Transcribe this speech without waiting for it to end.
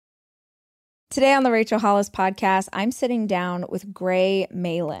Today on the Rachel Hollis podcast, I'm sitting down with Gray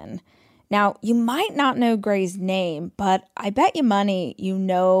Malin. Now, you might not know Gray's name, but I bet you money you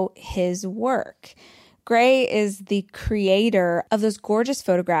know his work. Gray is the creator of those gorgeous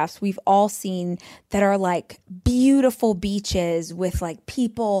photographs we've all seen that are like beautiful beaches with like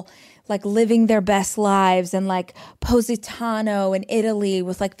people like living their best lives, and like Positano in Italy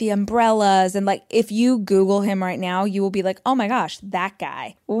with like the umbrellas. And like, if you Google him right now, you will be like, oh my gosh, that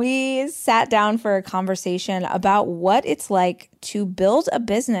guy. We sat down for a conversation about what it's like to build a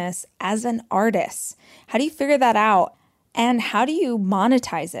business as an artist. How do you figure that out? And how do you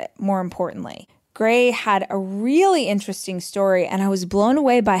monetize it, more importantly? Gray had a really interesting story, and I was blown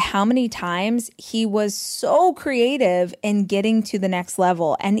away by how many times he was so creative in getting to the next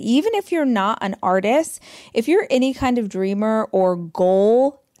level. And even if you're not an artist, if you're any kind of dreamer or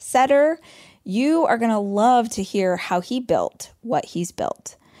goal setter, you are going to love to hear how he built what he's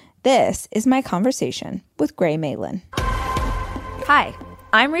built. This is my conversation with Gray Malin. Hi,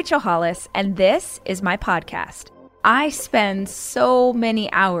 I'm Rachel Hollis, and this is my podcast. I spend so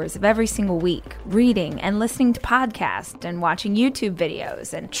many hours of every single week reading and listening to podcasts and watching YouTube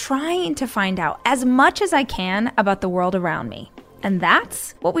videos and trying to find out as much as I can about the world around me. And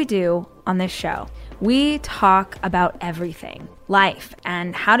that's what we do on this show. We talk about everything, life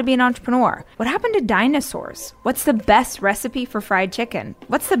and how to be an entrepreneur. What happened to dinosaurs? What's the best recipe for fried chicken?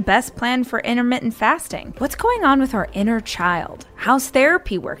 What's the best plan for intermittent fasting? What's going on with our inner child? How's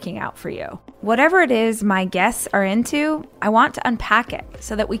therapy working out for you? Whatever it is my guests are into, I want to unpack it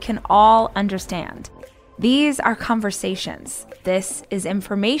so that we can all understand. These are conversations. This is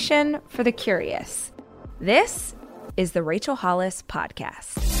information for the curious. This is the Rachel Hollis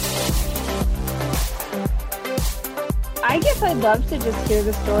podcast. I guess I'd love to just hear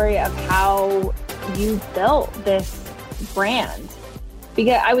the story of how you built this brand.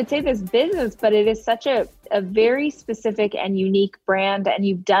 Because I would say this business, but it is such a very specific and unique brand, and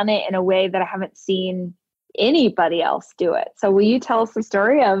you've done it in a way that I haven't seen anybody else do it. So will you tell us the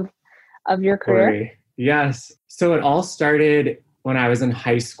story of your career? Yes. So it all started when I was in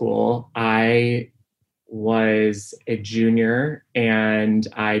high school. I was a junior, and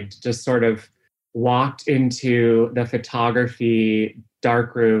I just sort of walked into the photography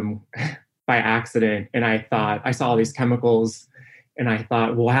darkroom by accident. And I saw all these chemicals, and I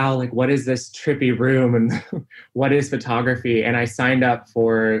thought, wow, like, what is this trippy room, and what is photography? And I signed up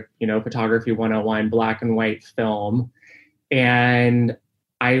for, Photography 101, black and white film. And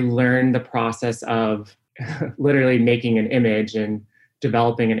I learned the process of literally making an image and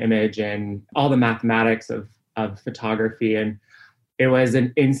developing an image and all the mathematics of photography. And it was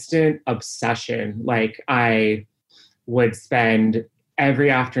an instant obsession. Like, I would spend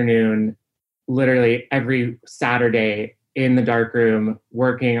every afternoon, literally every Saturday, in the darkroom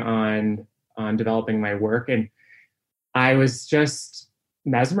working on developing my work. And I was just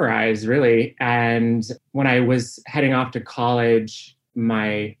mesmerized, really. And when I was heading off to college,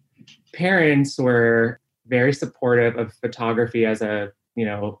 my parents were very supportive of photography as a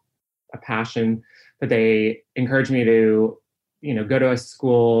passion, but they encouraged me to, go to a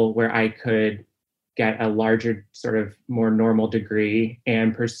school where I could get a larger, sort of more normal degree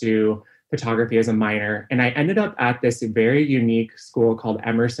and pursue photography as a minor. And I ended up at this very unique school called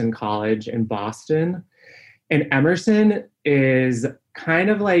Emerson College in Boston. And Emerson is kind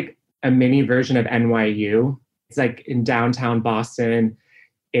of like a mini version of NYU. It's like in downtown Boston.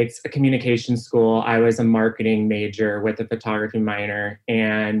 It's a communication school. I was a marketing major with a photography minor.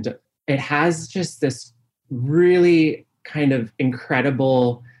 And it has just this really kind of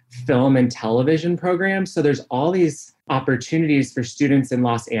incredible film and television program. So there's all these opportunities for students in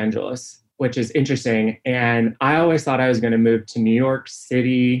Los Angeles, which is interesting. And I always thought I was going to move to New York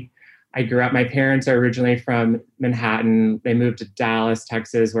City. My parents are originally from Manhattan. They moved to Dallas,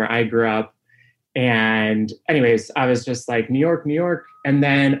 Texas, where I grew up. And anyways, I was just like, New York, New York. And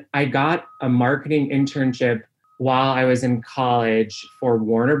then I got a marketing internship while I was in college for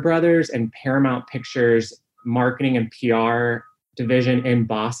Warner Brothers and Paramount Pictures marketing and PR division in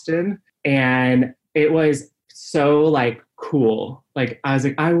Boston. And it was so like cool. Like, I was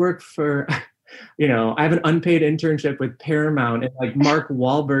like, I work for, I have an unpaid internship with Paramount, and like Mark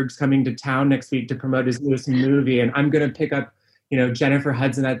Wahlberg's coming to town next week to promote his newest movie. And I'm going to pick up, Jennifer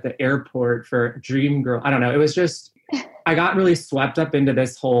Hudson at the airport for Dream Girl. I don't know. It was just, I got really swept up into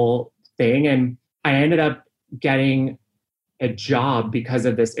this whole thing. And I ended up getting a job because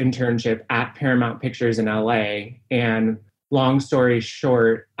of this internship at Paramount Pictures in LA. And long story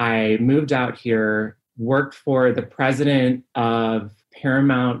short, I moved out here, worked for the president of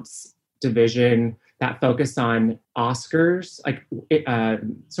Paramount's division that focused on Oscars, like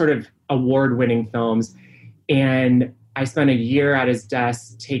sort of award-winning films. And I spent a year at his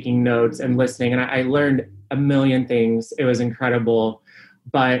desk taking notes and listening, and I learned a million things. It was incredible.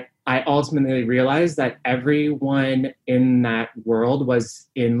 But I ultimately realized that everyone in that world was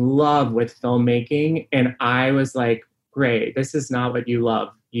in love with filmmaking. And I was like, great, this is not what you love.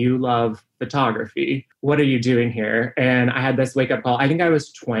 You love photography. What are you doing here? And I had this wake up call. I think I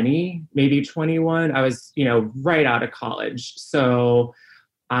was 20, maybe 21. I was, right out of college. So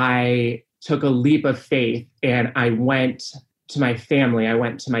I took a leap of faith and I went to my family. I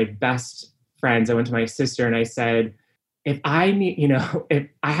went to my best friends. I went to my sister and I said, if I need, if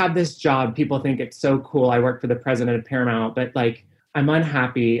I have this job, people think it's so cool. I work for the president of Paramount, but like, I'm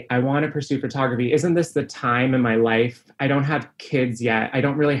unhappy. I want to pursue photography. Isn't this the time in my life? I don't have kids yet. I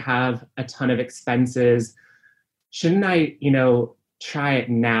don't really have a ton of expenses. Shouldn't I, try it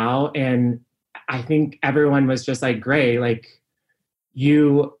now? And I think everyone was just like, Gray, like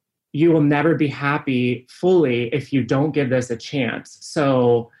you will never be happy fully if you don't give this a chance.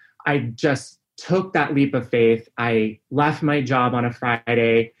 So I just took that leap of faith. I left my job on a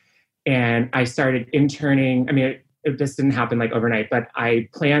Friday and I started interning. I mean, this didn't happen like overnight, but I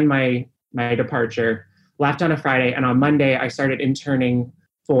planned my departure, left on a Friday, and on Monday I started interning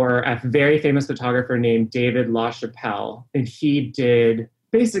for a very famous photographer named David LaChapelle. And he did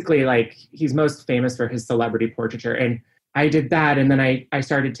basically like, he's most famous for his celebrity portraiture. And I did that. And then I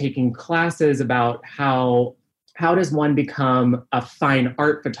started taking classes about how does one become a fine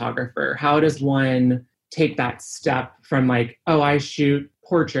art photographer? How does one take that step from like, oh, I shoot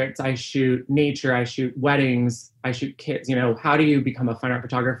portraits, I shoot nature, I shoot weddings, I shoot kids, how do you become a fine art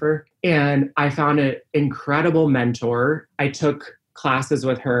photographer? And I found an incredible mentor. I took classes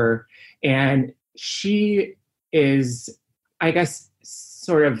with her and she is, I guess,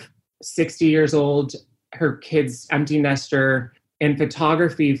 sort of 60 years old, her kids, empty nester, and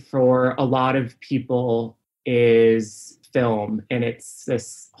photography for a lot of people is film. And it's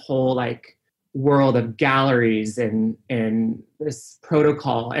this whole like world of galleries and this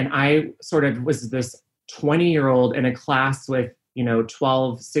protocol. And I sort of was this 20-year-old in a class with,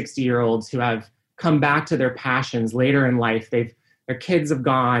 12, 60-year-olds who have come back to their passions later in life. Their kids have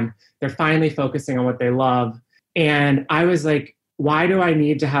gone, they're finally focusing on what they love. And I was like, why do I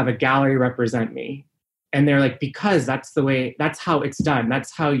need to have a gallery represent me? And they're like, because that's how it's done.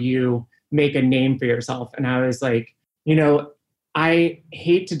 That's how you make a name for yourself. And I was like, I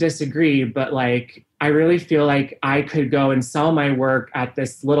hate to disagree, but like, I really feel like I could go and sell my work at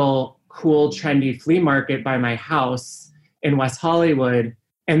this little cool, trendy flea market by my house in West Hollywood.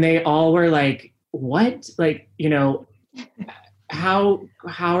 And they all were like, what? Like, how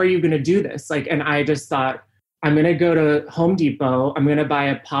are you going to do this? Like, and I just thought, I'm going to go to Home Depot. I'm going to buy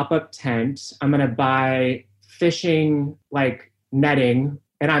a pop-up tent. I'm going to buy fishing, like netting,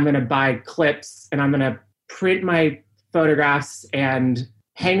 and I'm going to buy clips and I'm going to print my photographs and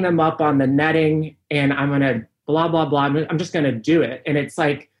hang them up on the netting and I'm going to blah, blah, blah. I'm just going to do it. And it's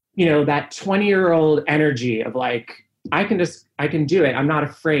like, that 20-year-old energy of like, I can do it. I'm not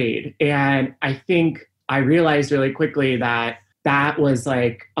afraid. And I think I realized really quickly that was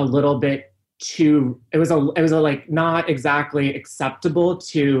like a little bit too, it was a like not exactly acceptable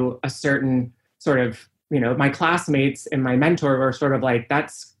to a certain sort of, my classmates and my mentor were sort of like,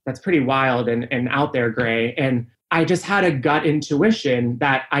 that's pretty wild and out there, Gray. And I just had a gut intuition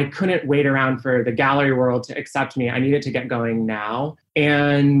that I couldn't wait around for the gallery world to accept me. I needed to get going now.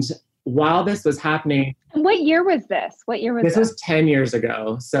 And while this was happening... What year was this? This was 10 years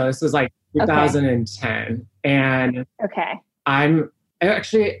ago. So this was like 2010. Okay. And I'm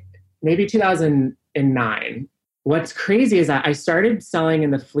actually maybe 2009. What's crazy is that I started selling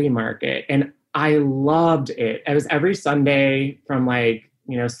in the flea market and I loved it. It was every Sunday from like,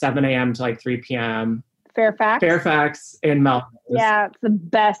 7 a.m. to like 3 p.m. Fairfax in Malin. Yeah, it's the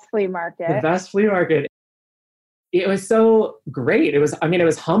best flea market. The best flea market. It was so great. It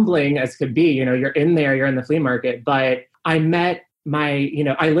was humbling as could be. You're in there, you're in the flea market. But I met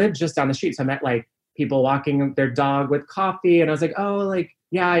I lived just down the street. So I met like people walking their dog with coffee. And I was like, oh, like,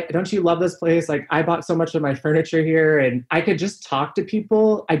 yeah, don't you love this place? Like, I bought so much of my furniture here. And I could just talk to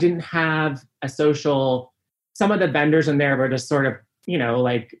people. I didn't have a social, some of the vendors in there were just sort of,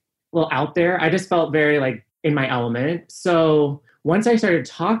 like a little out there. I just felt very like in my element. So once I started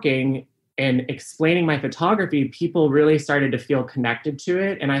talking and explaining my photography, people really started to feel connected to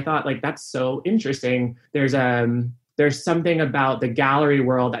it. And I thought like, that's so interesting. There's something about the gallery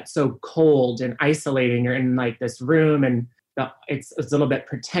world that's so cold and isolating. You're in like this room and it's a little bit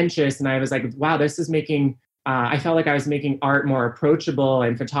pretentious. And I was like, wow, this is making I felt like I was making art more approachable,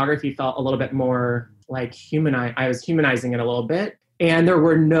 and photography felt a little bit more like I was humanizing it a little bit. And there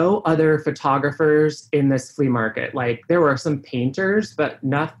were no other photographers in this flea market. Like there were some painters, but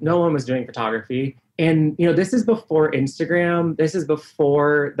no one was doing photography. And, this is before Instagram. This is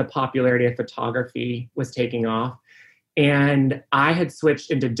before the popularity of photography was taking off. And I had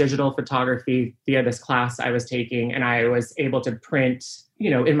switched into digital photography via this class I was taking. And I was able to print,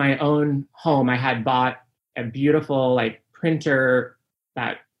 in my own home. I had bought a beautiful printer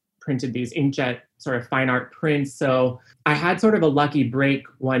that printed these inkjet sort of fine art prints. So I had sort of a lucky break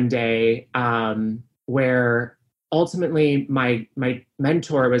one day where ultimately my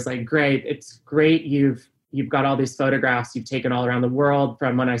mentor was like, "Great, it's great you've got all these photographs you've taken all around the world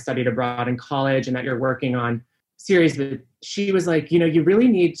from when I studied abroad in college and that you're working on series." But she was like, "You really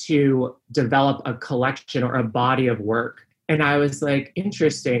need to develop a collection or a body of work." And I was like,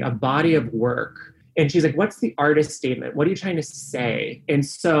 "Interesting, a body of work." And she's like, "What's the artist statement? What are you trying to say?" And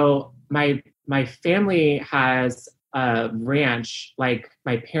so my family has a ranch, like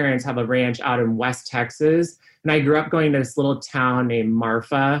my parents have a ranch out in West Texas. And I grew up going to this little town named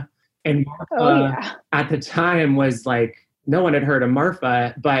Marfa. And Marfa at the time was like, no one had heard of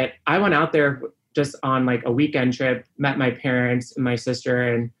Marfa, but I went out there just on like a weekend trip, met my parents and my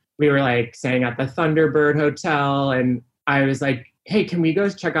sister, and we were like staying at the Thunderbird Hotel. And I was like, "Hey, can we go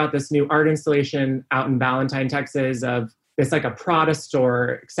check out this new art installation out in Valentine, Texas of this like a Prada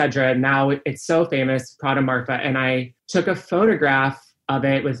store, etc." Now it's so famous, Prada Marfa. And I took a photograph of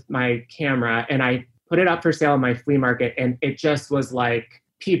it with my camera and I put it up for sale in my flea market. And it just was like,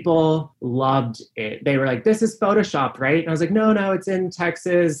 people loved it. They were like, "This is Photoshopped, right?" And I was like, no, it's in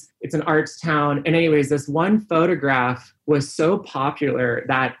Texas. It's an arts town. And anyways, this one photograph was so popular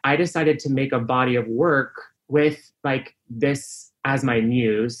that I decided to make a body of work with like this as my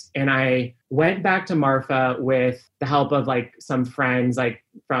muse. And I went back to Marfa with the help of like some friends, like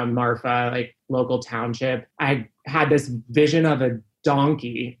from Marfa, like local township. I had this vision of a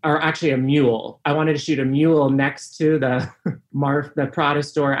donkey, or actually a mule. I wanted to shoot a mule next to the the Prada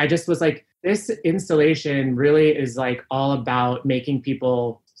store. I just was like, this installation really is like all about making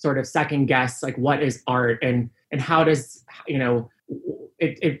people sort of second guess, like what is art and how does,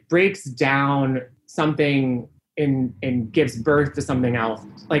 it breaks down something and gives birth to something else.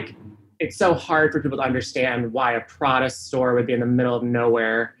 Like it's so hard for people to understand why a Prada store would be in the middle of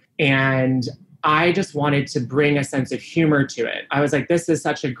nowhere. And I just wanted to bring a sense of humor to it. I was like, this is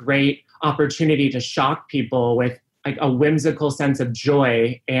such a great opportunity to shock people with like a whimsical sense of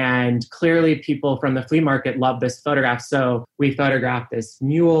joy. And clearly people from the flea market love this photograph. So we photographed this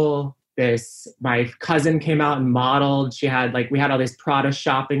mule. My cousin came out and modeled. We had all these Prada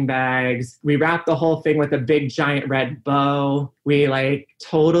shopping bags. We wrapped the whole thing with a big giant red bow. We we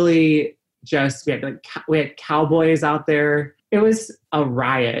had cowboys out there. It was a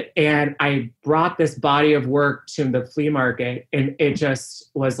riot. And I brought this body of work to the flea market and it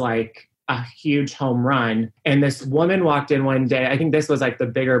just was like a huge home run. And this woman walked in one day. I think this was like the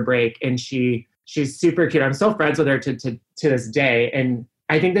bigger break. And she's super cute. I'm still friends with her to this day. And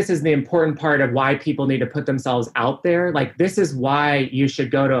I think this is the important part of why people need to put themselves out there. Like, this is why you should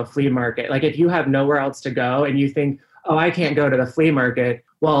go to a flea market. Like, if you have nowhere else to go and you think, "Oh, I can't go to the flea market."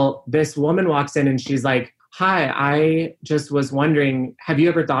 Well, this woman walks in and she's like, "Hi, I just was wondering, have you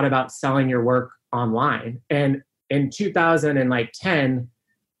ever thought about selling your work online?" And in 2010,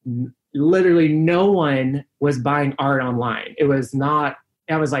 literally no one was buying art online. It was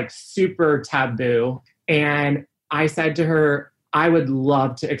like super taboo. And I said to her, "I would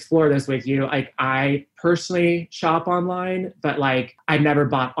love to explore this with you. Like, I personally shop online, but like I've never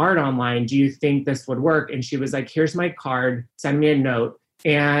bought art online. Do you think this would work?" And she was like, "Here's my card. Send me a note."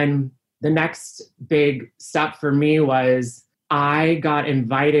 And the next big step for me was I got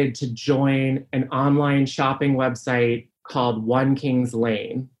invited to join an online shopping website called One Kings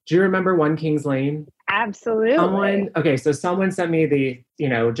Lane. Do you remember One Kings Lane? Absolutely. So someone sent me the,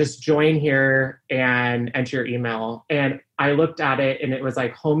 just join here and enter your email. And I looked at it and it was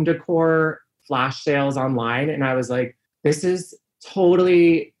like home decor flash sales online. And I was like, this is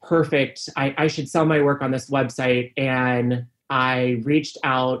totally perfect. I should sell my work on this website. And I reached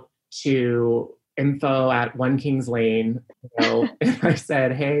out to info at One Kings Lane, and I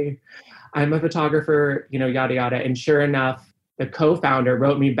said, "Hey, I'm a photographer, yada, yada." And sure enough, the co-founder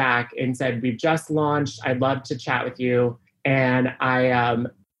wrote me back and said, "We've just launched. I'd love to chat with you." And I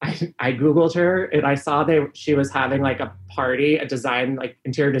Googled her and I saw that she was having like a party, a design, like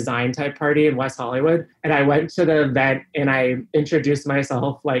interior design type party in West Hollywood. And I went to the event and I introduced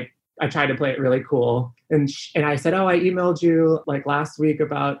myself. Like, I tried to play it really cool. And I said, "Oh, I emailed you like last week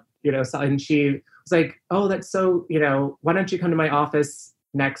about So, and she was like, oh, that's so, why don't you come to my office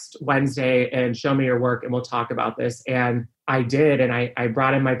next Wednesday and show me your work and we'll talk about this. And I did. And I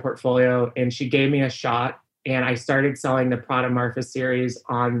brought in my portfolio and she gave me a shot and I started selling the Prada Marfa series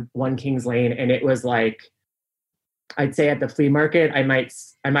on One Kings Lane. And it was like, I'd say at the flea market, I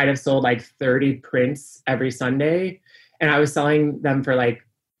might have sold like 30 prints every Sunday. And I was selling them for like,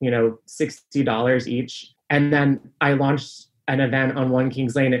 $60 each. And then I launched an event on One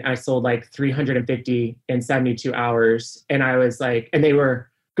Kings Lane and I sold like 350 in 72 hours. And I was like, and they were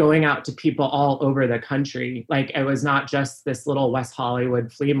going out to people all over the country. Like it was not just this little West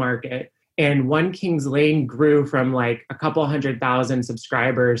Hollywood flea market. And One Kings Lane grew from like a couple 100,000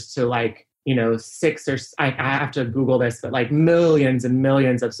 subscribers to like, I have to Google this, but like millions and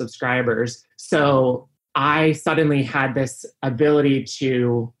millions of subscribers. So I suddenly had this ability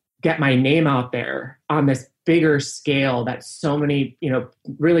to get my name out there on this bigger scale that so many,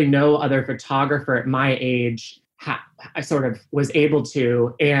 really no other photographer at my age I sort of was able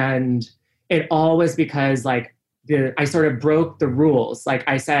to. And it all was because like I sort of broke the rules. Like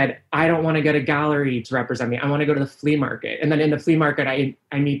I said, I don't want to get a gallery to represent me. I want to go to the flea market. And then in the flea market, I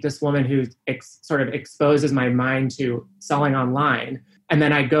meet this woman who sort of exposes my mind to selling online. And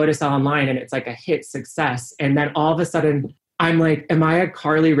then I go to sell online and it's like a hit success. And then all of a sudden I'm like, am I a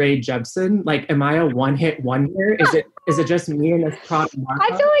Carly Rae Jepsen? Like, am I a one-hit wonder? Is it just me and this product?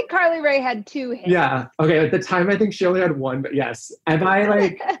 I feel like Carly Rae had 2 hits. Yeah. Okay. At the time, I think she only had 1, but yes. Am I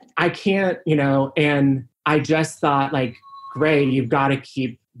like, I can't, and I just thought like, Gray, you've got to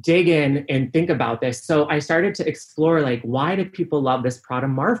keep digging and think about this. So I started to explore like, why do people love this Prada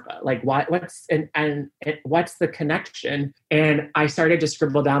Marfa? Like what's the connection? And I started to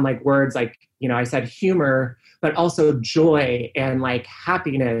scribble down like words like, I said humor, but also joy and like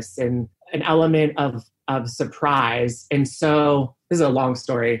happiness and an element of surprise. And so this is a long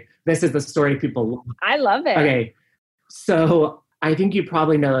story. This is the story people love. I love it. Okay. So I think you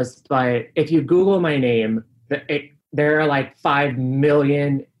probably know this, but if you Google my name, there are like 5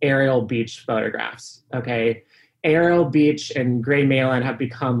 million aerial beach photographs. Okay. Aerial beach and Gray Malin have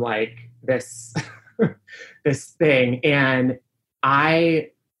become like this, this thing. And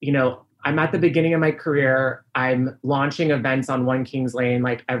I'm at the beginning of my career. I'm launching events on One Kings Lane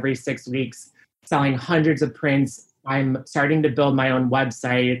like every 6 weeks, selling hundreds of prints. I'm starting to build my own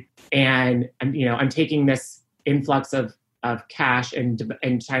website, and I'm taking this influx of cash and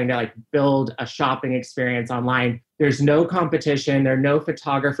trying to like build a shopping experience online. There's no competition. There are no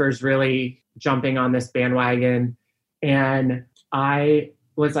photographers really jumping on this bandwagon. And I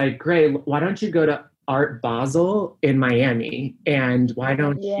was like, Gray, why don't you go to Art Basel in Miami? And why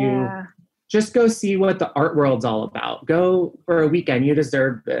don't you just go see what the art world's all about? Go for a weekend. You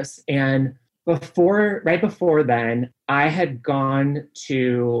deserve this. And right before then, I had gone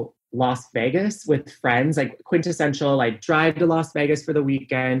to Las Vegas with friends, like quintessential, like drive to Las Vegas for the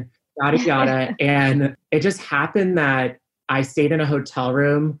weekend, yada, yada. And it just happened that I stayed in a hotel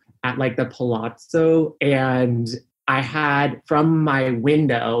room at like the Palazzo, and I had from my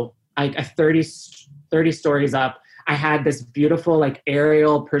window, like a 30 stories up, I had this beautiful like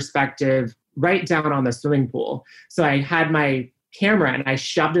aerial perspective right down on the swimming pool. So I had my camera and I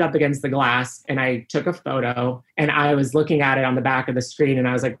shoved it up against the glass and I took a photo, and I was looking at it on the back of the screen and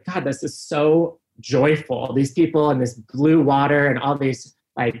I was like, God, this is so joyful. These people in this blue water and all these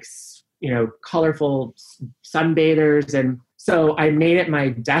like, colorful sunbathers. And so I made it my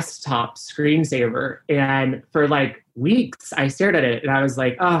desktop screensaver. And for like weeks I stared at it and I was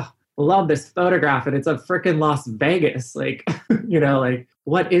like, oh, I love this photograph and it's a freaking Las Vegas. Like, like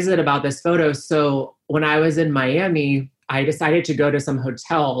what is it about this photo? So when I was in Miami, I decided to go to some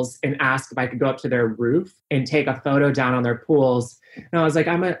hotels and ask if I could go up to their roof and take a photo down on their pools. And I was like,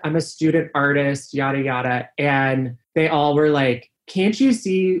 I'm a student artist, yada, yada. And they all were like, can't you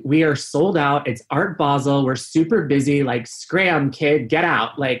see we are sold out? It's Art Basel. We're super busy. Like, scram, kid, get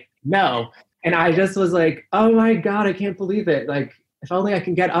out. Like, no. And I just was like, oh my God, I can't believe it. Like, if only I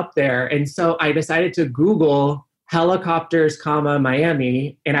can get up there. And so I decided to Google helicopters,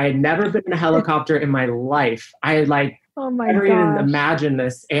 Miami. And I had never been in a helicopter in my life. I had like, never even imagined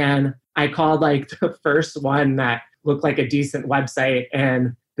this. And I called like the first one that looked like a decent website.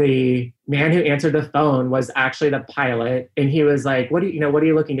 And the man who answered the phone was actually the pilot. And he was like, what are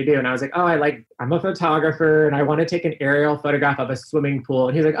you looking to do? And I was like, oh, I'm a photographer and I want to take an aerial photograph of a swimming pool.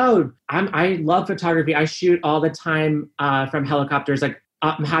 And he's like, oh, I love photography. I shoot all the time from helicopters. Like,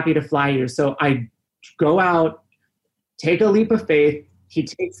 I'm happy to fly you. So I go out, take a leap of faith. He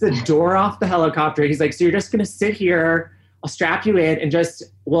takes the door off the helicopter. He's like, so you're just going to sit here. I'll strap you in and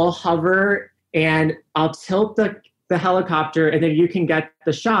we'll hover and I'll tilt the the helicopter and then you can get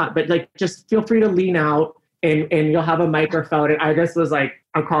the shot, but like, just feel free to lean out and you'll have a microphone. And I just was like,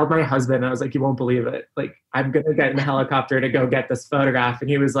 I called my husband and I was like, you won't believe it. Like, I'm going to get in the helicopter to go get this photograph. And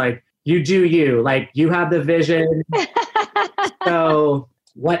he was like, you do you, like, you have the vision. So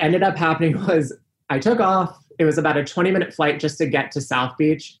what ended up happening was I took off. It was about a 20-minute flight just to get to South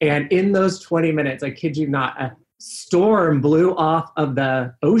Beach. And in those 20 minutes, I kid you not, a storm blew off of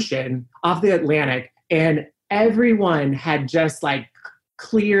the ocean, off the Atlantic. And everyone had just like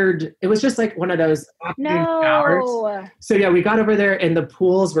cleared. It was just like one of those afternoon showers. So yeah, we got over there and the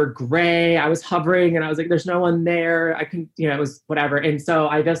pools were gray. I was hovering and I was like, there's no one there. I can, it was whatever. And so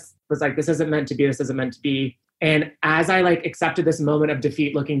I just was like, this isn't meant to be. This isn't meant to be. And as I like accepted this moment of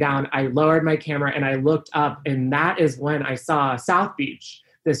defeat looking down, I lowered my camera and I looked up, and that is when I saw South Beach,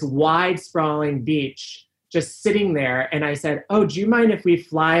 this wide sprawling beach just sitting there. And I said, oh, do you mind if we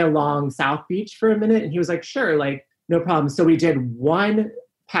fly along South Beach for a minute? And he was like, sure, like no problem. So we did one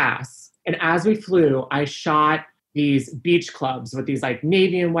pass. And as we flew, I shot these beach clubs with these like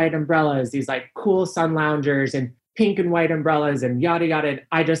navy and white umbrellas, these like cool sun loungers and pink and white umbrellas and yada, yada. And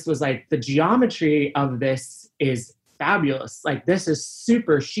I just was like, the geometry of this is fabulous. Like, this is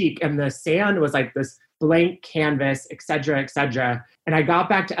super chic. And the sand was like this blank canvas, et cetera, et cetera. And I got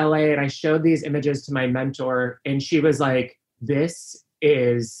back to LA and I showed these images to my mentor, and she was like, this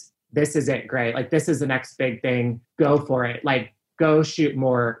is it, Gray. Like, this is the next big thing. Go for it. Like, go shoot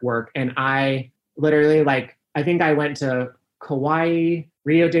more work. And I literally, like, I think I went to Kauai,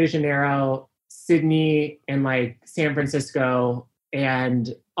 Rio de Janeiro, Sydney, and like San Francisco,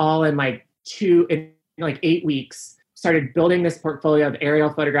 and all in like 8 weeks, started building this portfolio of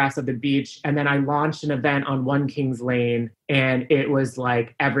aerial photographs of the beach. And then I launched an event on One Kings Lane, and it was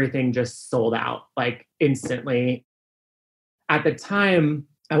like everything just sold out like instantly. At the time,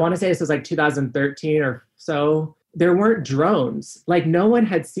 I want to say this was like 2013 or so, there weren't drones. Like, no one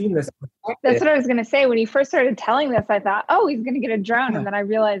had seen this. That's what I was going to say. When you first started telling this, I thought, oh, he's going to get a drone. And then I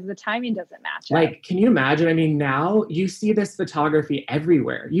realized the timing doesn't match up. Like, can you imagine? I mean, now you see this photography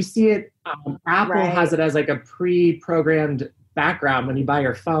everywhere. You see it. Apple has it as like a pre-programmed background when you buy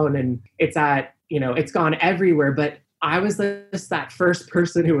your phone, and it's it's gone everywhere. But I was just that first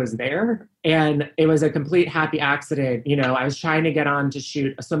person who was there, and it was a complete happy accident. I was trying to get on to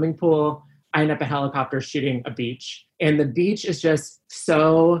shoot a swimming pool. I end up a helicopter shooting a beach, and the beach is just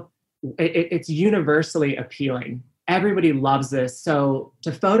it's universally appealing. Everybody loves this. So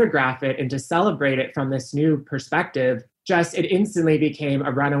to photograph it and to celebrate it from this new perspective, it instantly became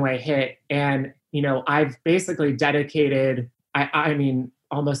a runaway hit. And, I've basically dedicated, I mean,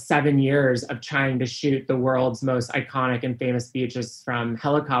 almost 7 years of trying to shoot the world's most iconic and famous beaches from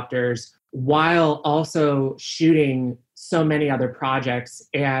helicopters, while also shooting so many other projects.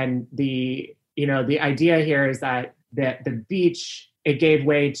 And the idea here is that the beach, it gave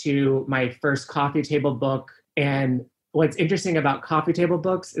way to my first coffee table book. And what's interesting about coffee table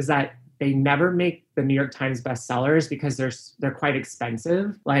books is that they never make the New York Times bestsellers because they're quite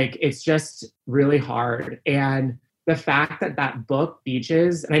expensive. Like, it's just really hard. And the fact that book,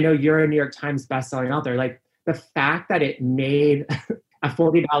 Beaches, and I know you're a New York Times bestselling author, like the fact that it made a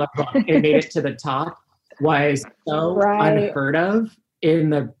 $40 book, it made it to the top, was so unheard of.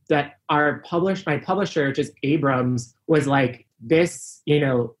 My publisher, which is Abrams, was like, this,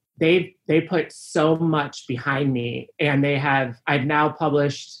 they put so much behind me, and I've now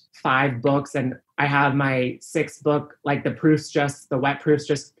published 5 books, and I have my 6th book, like the wet proofs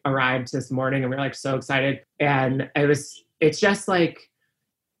just arrived this morning, and we're like so excited. And it's just like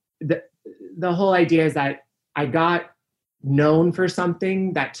the whole idea is that I got known for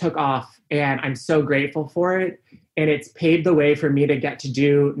something that took off, and I'm so grateful for it. And it's paved the way for me to get to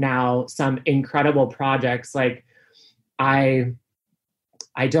do now some incredible projects. Like, I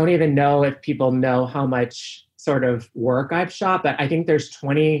don't even know if people know how much sort of work I've shot, but I think there's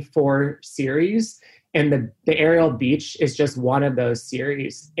 24 series, and the Aerial Beach is just one of those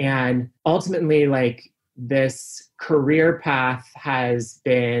series. And ultimately, like, this career path has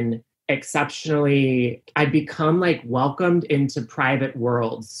been exceptionally, I've become like welcomed into private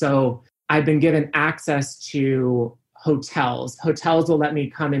worlds. So I've been given access to hotels. Hotels will let me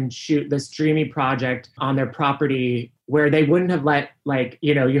come and shoot this dreamy project on their property where they wouldn't have let, like,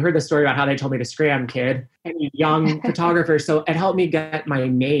 you heard the story about how they told me to scram, kid, and young photographers. So it helped me get my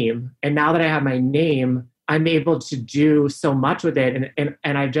name. And now that I have my name, I'm able to do so much with it.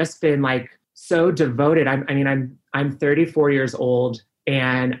 And I've just been like so devoted. I'm 34 years old.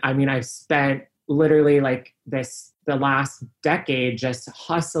 And I mean, I've spent literally like the last decade just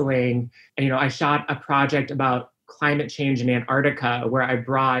hustling. And, I shot a project about climate change in Antarctica where I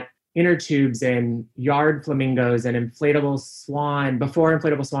brought inner tubes and yard flamingos and inflatable swan before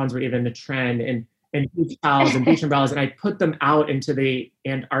inflatable swans were even a trend, and beach towels and beach umbrellas. And I put them out into the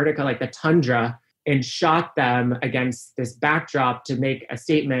Antarctica, like the tundra, and shot them against this backdrop to make a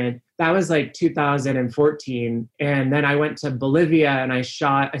statement. That was like 2014. And then I went to Bolivia and I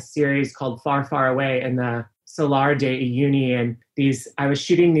shot a series called Far, Far Away in the Salar de Uyuni. And I was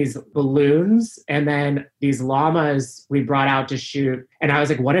shooting these balloons, and then these llamas we brought out to shoot. And I was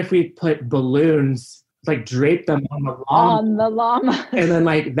like, what if we put balloons, like drape them on the llama? On the llama. And then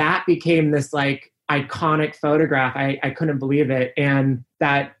like that became this like iconic photograph. I couldn't believe it. And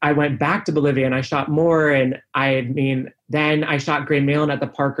that I went back to Bolivia and I shot more. And then I shot Gray Malin at the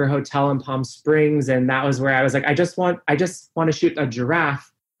Parker Hotel in Palm Springs. And that was where I was like, I just want to shoot a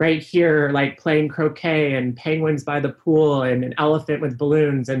giraffe right here, like playing croquet, and penguins by the pool, and an elephant with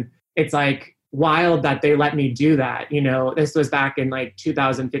balloons. And it's like wild that they let me do that. This was back in like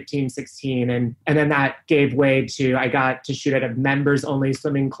 2015, 16. And then that gave way to, I got to shoot at a members only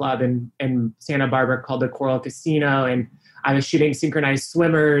swimming club in Santa Barbara called the Coral Casino. And I was shooting synchronized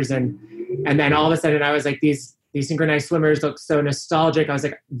swimmers. And then all of a sudden I was like, these synchronized swimmers look so nostalgic. I was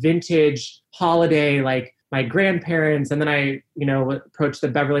like, vintage holiday, like my grandparents. And then I, approached the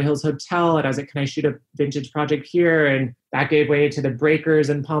Beverly Hills Hotel and I was like, can I shoot a vintage project here? And that gave way to the Breakers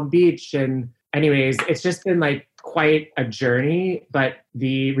in Palm Beach. And anyways, it's just been like quite a journey. But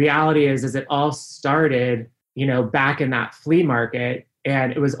the reality is it all started, back in that flea market.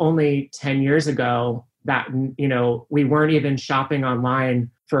 And it was only 10 years ago that, we weren't even shopping online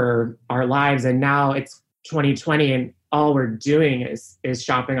for our lives. And now it's 2020 and all we're doing is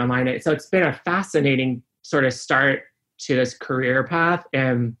shopping online. So it's been a fascinating sort of start to this career path.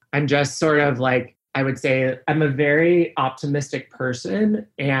 And I'm just sort of like, I would say I'm a very optimistic person,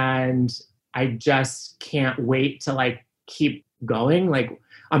 and I just can't wait to like keep going. Like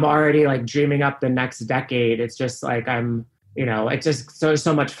I'm already like dreaming up the next decade. It's just like it's just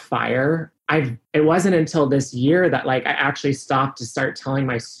so much fire. It wasn't until this year that like I actually stopped to start telling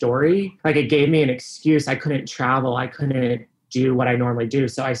my story. Like it gave me an excuse. I couldn't travel. I couldn't do what I normally do.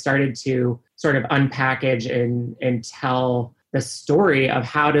 So I started to sort of unpackage and tell the story of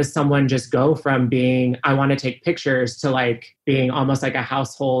how does someone just go from being, I want to take pictures, to like being almost like a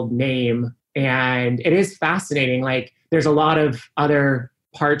household name. And it is fascinating. Like there's a lot of other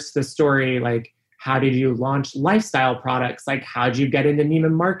parts to the story. Like, how did you launch lifestyle products? Like, how did you get into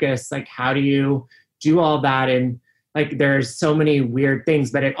Neiman Marcus? Like, how do you do all that? And like, there's so many weird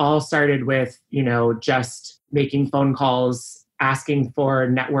things, but it all started with, just making phone calls, asking for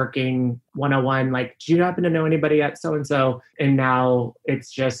networking 101. Like, do you happen to know anybody at so-and-so? And now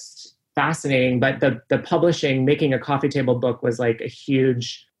it's just fascinating. But the publishing, making a coffee table book was like a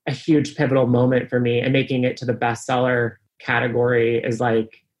huge pivotal moment for me. And making it to the bestseller category is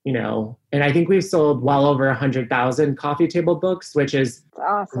like, and I think we've sold well over 100,000 coffee table books, which is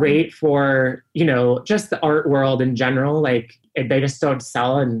awesome. Great for, just the art world in general. Like they just don't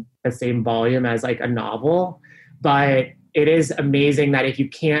sell in the same volume as like a novel. But it is amazing that if you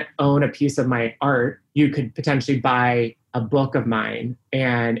can't own a piece of my art, you could potentially buy a book of mine.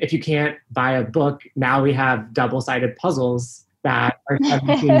 And if you can't buy a book, now we have double-sided puzzles that are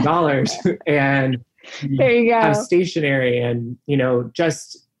 $17 and there you go. Have stationery and,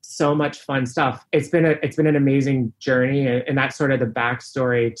 just so much fun stuff. It's been an amazing journey. And that's sort of the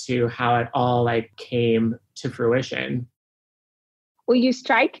backstory to how it all like came to fruition. Well, you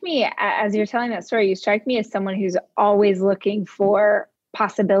strike me, as you're telling that story, you strike me as someone who's always looking for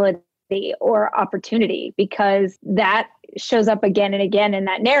possibility or opportunity, because that shows up again and again in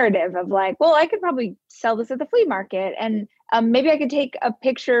that narrative of like, well, I could probably sell this at the flea market, and maybe I could take a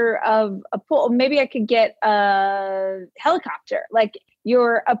picture of a pool. Maybe I could get a helicopter. Like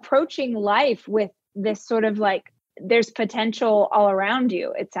you're approaching life with this sort of like, there's potential all around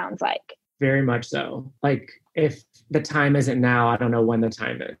you, it sounds like. Very much so. Like if the time isn't now, I don't know when the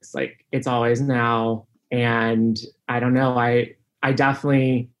time is. Like it's always now. And I don't know, I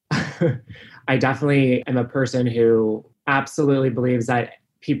definitely, I definitely am a person who absolutely believes that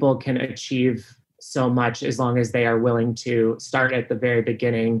people can achieve so much as long as they are willing to start at the very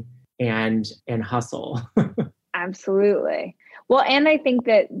beginning and hustle. Absolutely. Well, and I think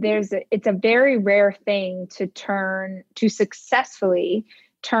that it's a very rare thing to successfully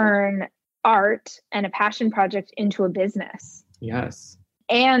turn art and a passion project into a business. Yes.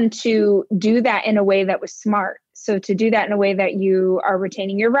 And to do that in a way that was smart. So to do that in a way that you are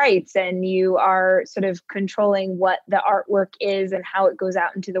retaining your rights and you are sort of controlling what the artwork is and how it goes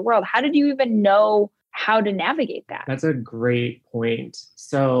out into the world. How did you even know how to navigate that? That's a great point.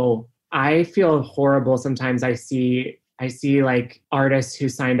 So I feel horrible sometimes. I see I see like artists who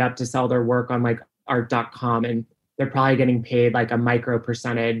signed up to sell their work on like art.com, and they're probably getting paid like a micro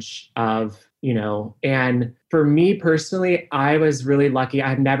percentage of, and for me personally, I was really lucky.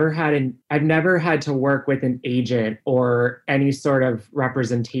 I've never had to work with an agent or any sort of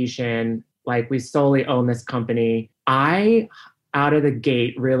representation. Like, we solely own this company. Out of the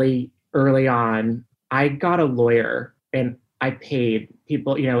gate, really early on, I got a lawyer, and I paid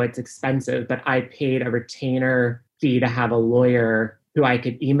people, it's expensive, but I paid a retainer fee to have a lawyer who I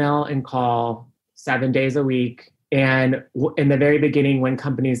could email and call 7 days a week. And in the very beginning, when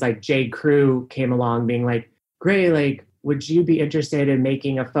companies like J. Crew came along being like, Gray, like, would you be interested in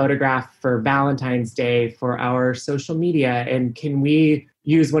making a photograph for Valentine's Day for our social media? And can we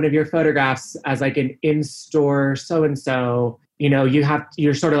use one of your photographs as like an in-store so-and-so?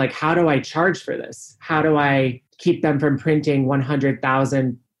 You're sort of like, how do I charge for this? How do I keep them from printing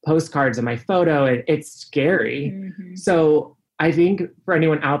 100,000 postcards of my photo? It's scary. Mm-hmm. So I think for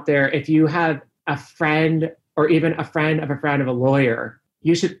anyone out there, if you have a friend or even a friend of a lawyer,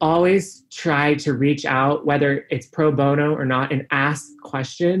 you should always try to reach out, whether it's pro bono or not, and ask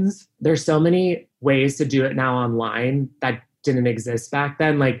questions. There's so many ways to do it now online that didn't exist back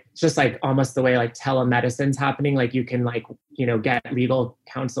then. Like, it's just like almost the way like telemedicine's happening. Like, you can like, get legal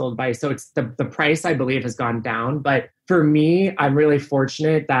counsel advice. So it's the price, I believe, has gone down. But for me, I'm really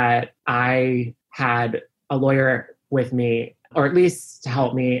fortunate that I had a lawyer with me, or at least to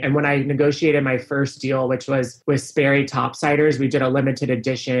help me. And when I negotiated my first deal, which was with Sperry Topsiders, we did a limited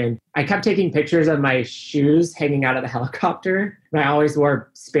edition. I kept taking pictures of my shoes hanging out of the helicopter. And I always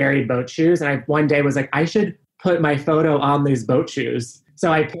wore Sperry boat shoes. And I one day was like, I should put my photo on these boat shoes.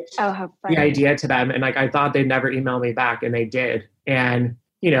 So I pitched the idea to them, and like, I thought they'd never email me back, and they did. And,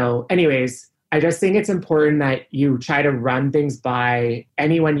 anyways, I just think it's important that you try to run things by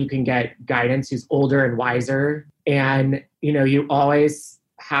anyone you can get guidance who's older and wiser. And, you always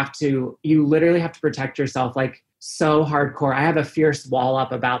you literally have to protect yourself, like, so hardcore. I have a fierce wall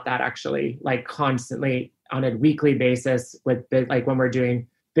up about that, actually, like constantly on a weekly basis with like when we're doing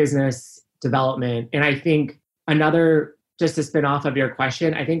business development. And I think just to spin off of your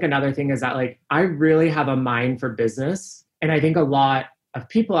question, I think another thing is that like, I really have a mind for business. And I think a lot of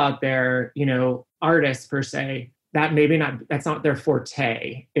people out there, artists per se, that's not their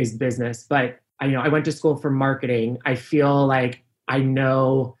forte, is business. But I went to school for marketing. I feel like I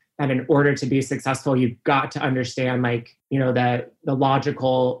know that in order to be successful, you've got to understand like, the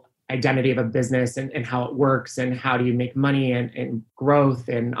logical identity of a business and how it works, and how do you make money, and growth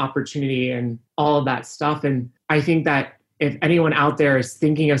and opportunity and all of that stuff. And I think that if anyone out there is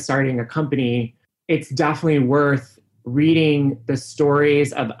thinking of starting a company, it's definitely worth reading the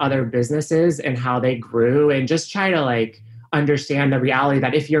stories of other businesses and how they grew, and just try to like understand the reality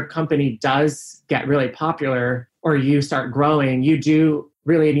that if your company does get really popular or you start growing, you do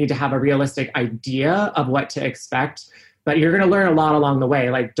really need to have a realistic idea of what to expect. But you're going to learn a lot along the way.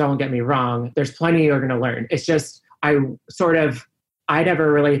 Like, don't get me wrong, there's plenty you're going to learn. It's just, I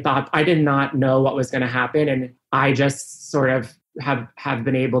never really thought, I did not know what was going to happen. And I just sort of have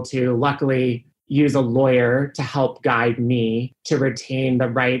been able to, luckily, use a lawyer to help guide me to retain the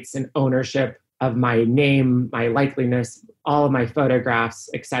rights and ownership of my name, my likeliness, all of my photographs,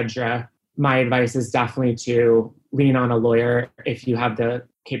 etc. My advice is definitely to lean on a lawyer if you have the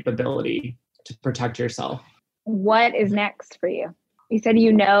capability to protect yourself. What is next for you? You said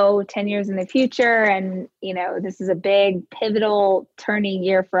 10 years in the future, and this is a big pivotal turning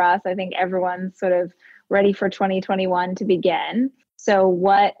year for us. I think everyone's sort of ready for 2021 to begin.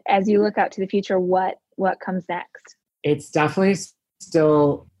 So as you look out to the future, what comes next? It's definitely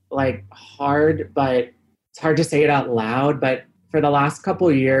still like hard, but it's hard to say it out loud. But for the last couple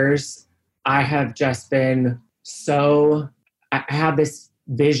of years, I have just been I have this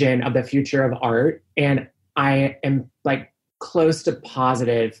vision of the future of art, and I am like close to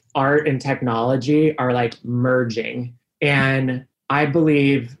positive art and technology are like merging. And I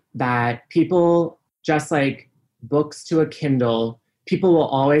believe that people, just like books to a Kindle, people will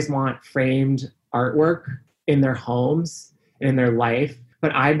always want framed artwork in their homes and in their life.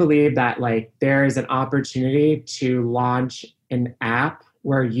 But I believe that like there is an opportunity to launch an app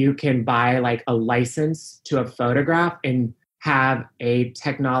where you can buy like a license to a photograph and have a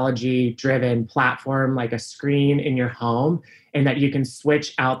technology-driven platform, like a screen in your home, and that you can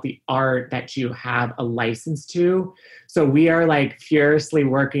switch out the art that you have a license to. So we are like furiously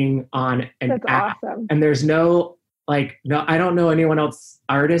working on an app. Awesome. And there's no, I don't know anyone else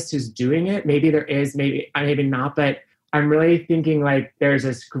artist who's doing it. Maybe there is, maybe not, but I'm really thinking like there's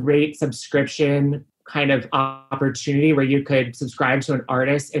this great subscription kind of opportunity where you could subscribe to an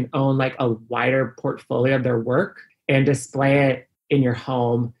artist and own like a wider portfolio of their work. and display it in your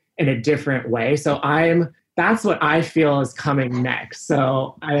home in a different way. So that's what I feel is coming next.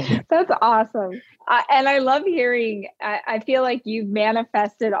 That's awesome. And I love hearing, I feel like you've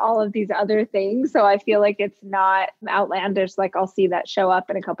manifested all of these other things. So I feel like it's not outlandish. Like I'll see that show up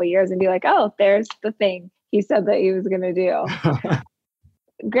in a couple of years and be like, oh, there's the thing he said that he was going to do.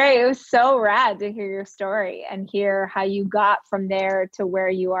 Great. It was so rad to hear your story and hear how you got from there to where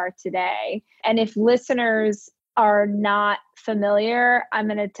you are today. And if listeners are not familiar, I'm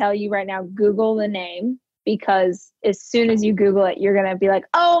going to tell you right now, Google the name, because as soon as you Google it, you're going to be like,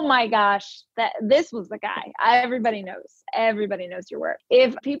 oh my gosh, this was the guy. Everybody knows your work.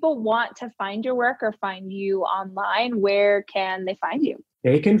 If people want to find your work or find you online, where can they find you?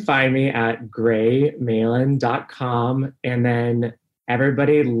 They can find me at graymalin.com. And then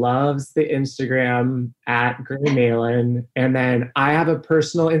everybody loves the Instagram at graymalin. And then I have a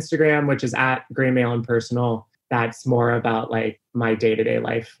personal Instagram, which is at graymalinpersonal. That's more about like my day-to-day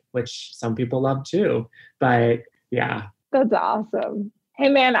life, which some people love too. But yeah. That's awesome. Hey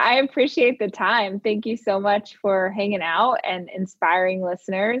man, I appreciate the time. Thank you so much for hanging out and inspiring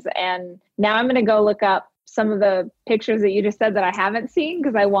listeners. And now I'm going to go look up some of the pictures that you just said that I haven't seen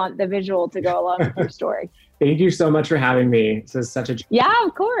because I want the visual to go along with your story. Thank you so much for having me. This is such a... Yeah,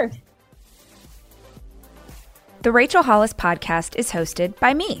 of course. The Rachel Hollis podcast is hosted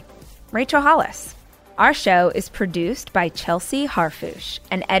by me, Rachel Hollis. Our show is produced by Chelsea Harfouche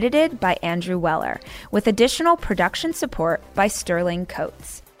and edited by Andrew Weller, with additional production support by Sterling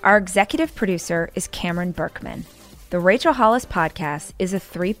Coates. Our executive producer is Cameron Berkman. The Rachel Hollis podcast is a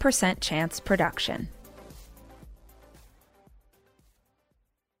 3% Chance production.